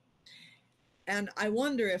anymore. And I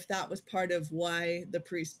wonder if that was part of why the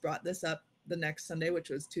priest brought this up the next Sunday, which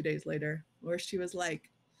was 2 days later, where she was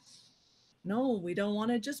like, no, we don't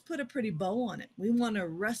want to just put a pretty bow on it. We want to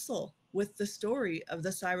wrestle with the story of the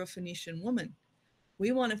Syrophoenician woman.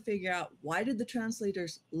 We want to figure out, why did the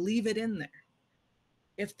translators leave it in there?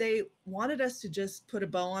 If they wanted us to just put a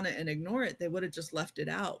bow on it and ignore it, they would have just left it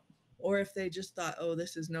out. Or if they just thought, oh,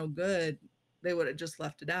 this is no good, they would have just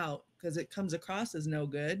left it out because it comes across as no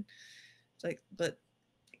good. It's like, but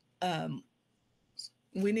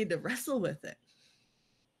we need to wrestle with it.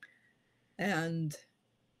 And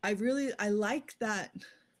I like that.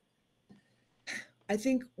 I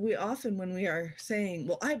think we often, when we are saying,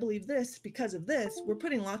 well, I believe this because of this, we're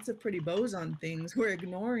putting lots of pretty bows on things. We're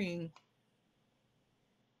ignoring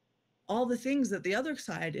all the things that the other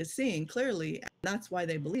side is seeing clearly. And that's why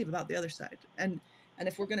they believe about the other side. And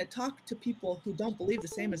if we're going to talk to people who don't believe the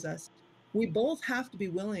same as us, we both have to be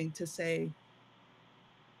willing to say,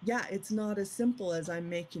 yeah, it's not as simple as I'm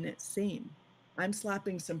making it seem. I'm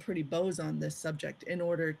slapping some pretty bows on this subject in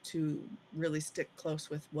order to really stick close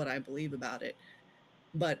with what I believe about it.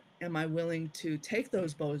 But am I willing to take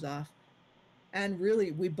those bows off? And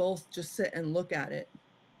really, we both just sit and look at it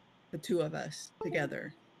the two of us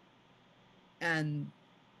together. And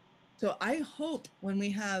so I hope when we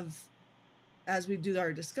have, as we do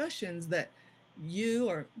our discussions, that you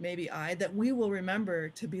or maybe I, that we will remember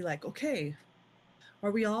to be like, okay,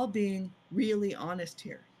 are we all being really honest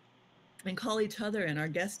here? And call each other and our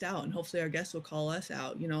guest out, and hopefully our guest will call us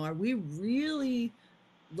out. You know, are we really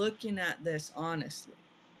looking at this honestly?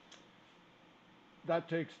 That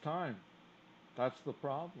takes time. That's the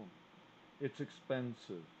problem. It's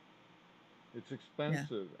expensive. It's Yeah.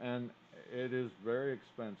 expensive, and it is very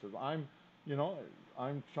expensive. You know,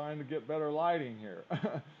 I'm trying to get better lighting here.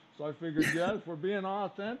 So I figured, yeah, if we're being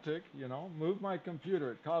authentic, move my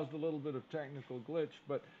computer. It caused a little bit of technical glitch,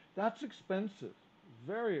 but that's expensive,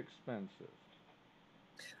 very expensive.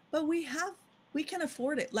 But we can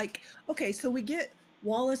afford it. Like, okay, so we get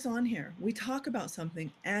Wallace on here. We talk about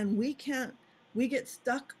something and we get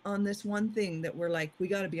stuck on this one thing that we're like, we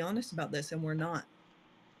got to be honest about this, and we're not.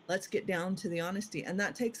 Let's get down to the honesty. And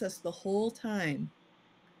that takes us the whole time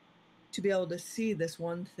to be able to see this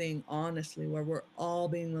one thing honestly, where we're all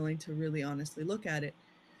being willing to really honestly look at it.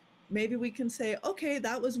 Maybe we can say, okay,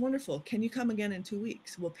 that was wonderful. Can you come again in 2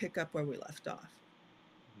 weeks? We'll pick up where we left off.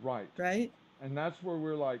 Right. Right? And that's where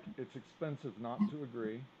we're like, it's expensive not to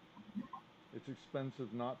agree. It's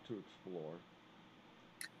expensive not to explore.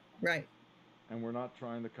 Right. And we're not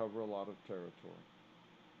trying to cover a lot of territory.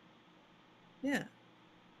 Yeah.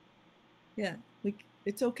 Yeah.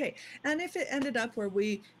 It's okay. And if it ended up where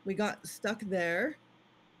we got stuck there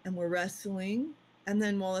and we're wrestling, and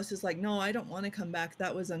then Wallace is like, no, I don't want to come back.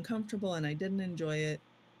 That was uncomfortable and I didn't enjoy it.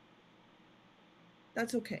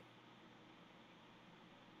 That's okay.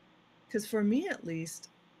 Because for me, at least,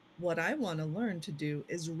 what I want to learn to do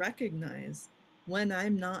is recognize when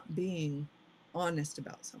I'm not being honest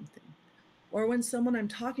about something, or when someone I'm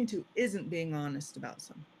talking to isn't being honest about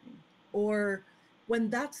something, or when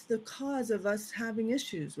that's the cause of us having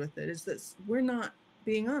issues with it, is that we're not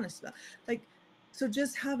being honest about. Like, so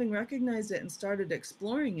just having recognized it and started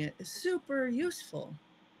exploring it is super useful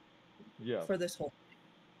Yes. for this whole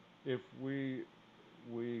thing. If we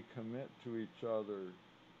commit to each other,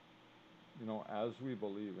 as we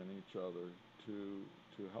believe in each other,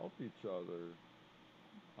 to help each other,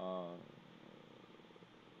 uh,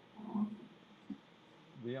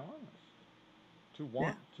 be honest, to Yeah.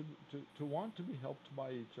 want to want to be helped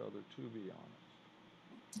by each other, to be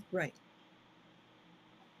honest. Right.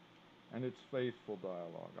 And it's faithful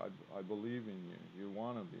dialogue. I believe in you. You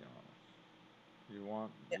want to be honest. You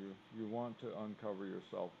want Yeah. you want to uncover your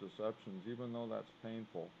self deceptions, even though that's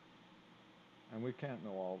painful. And we can't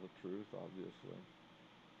know all the truth, obviously.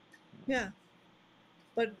 Yeah.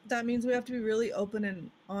 But that means we have to be really open and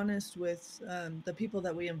honest with the people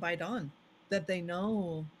that we invite on, that they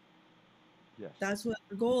know Yes. that's what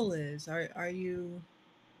our goal is. Are you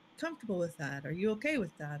comfortable with that? Are you okay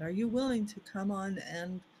with that? Are you willing to come on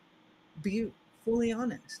and be fully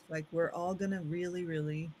honest? Like, we're all gonna really,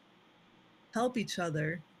 really help each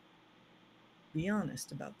other be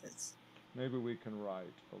honest about this. Maybe we can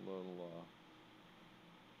write a little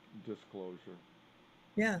disclosure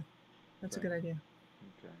Yeah, that's a thing. good idea.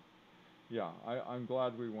 Okay. Yeah, I'm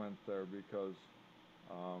glad we went there because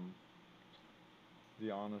um,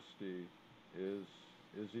 the honesty is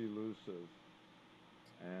is elusive,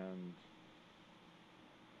 and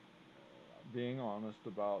being honest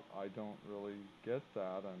about I don't really get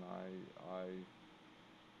that, and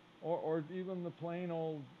or even the plain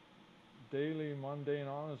old daily mundane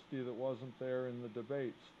honesty that wasn't there in the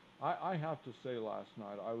debates. I have to say, last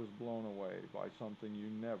night I was blown away by something you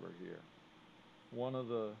never hear. One of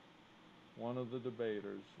the one of the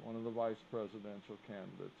debaters, one of the vice presidential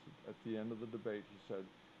candidates, at the end of the debate, he said,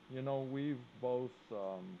 we've both,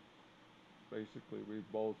 basically, we've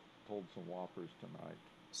both told some whoppers tonight.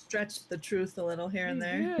 Stretch the truth a little here and He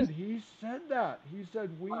there. did. He said that. He said,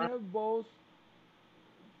 we Wow. have both,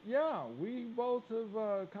 yeah, we both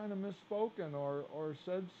have kind of misspoken or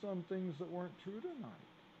said some things that weren't true tonight.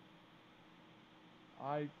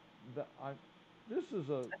 I, the, I, this is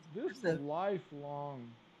a Impressive. lifelong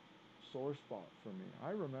sore spot for me. I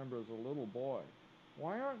remember as a little boy,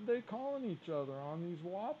 why aren't they calling each other on these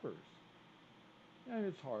whoppers? And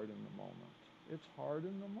it's hard in the moment. It's hard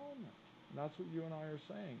in the moment. And that's what you and I are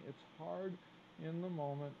saying. It's hard in the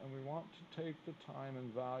moment, and we want to take the time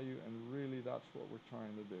and value, and really that's what we're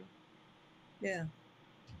trying to do. Yeah.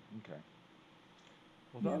 Okay.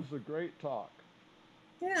 Well, Yeah. that was a great talk.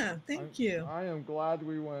 Yeah. I, Thank you. I am glad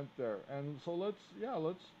we went there. And so let's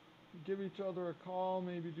give each other a call,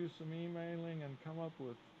 maybe do some emailing, and come up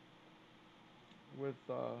with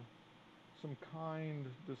some kind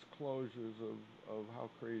disclosures of how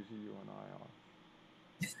crazy you and I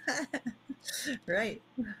are. Right.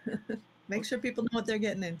 Make sure people know what they're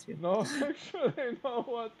getting into. No, make sure they know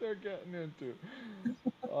what they're getting into.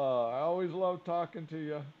 I always love talking to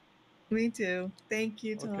you. Me too. Thank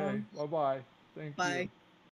you, Okay, Tom. bye bye. Thank you. Bye.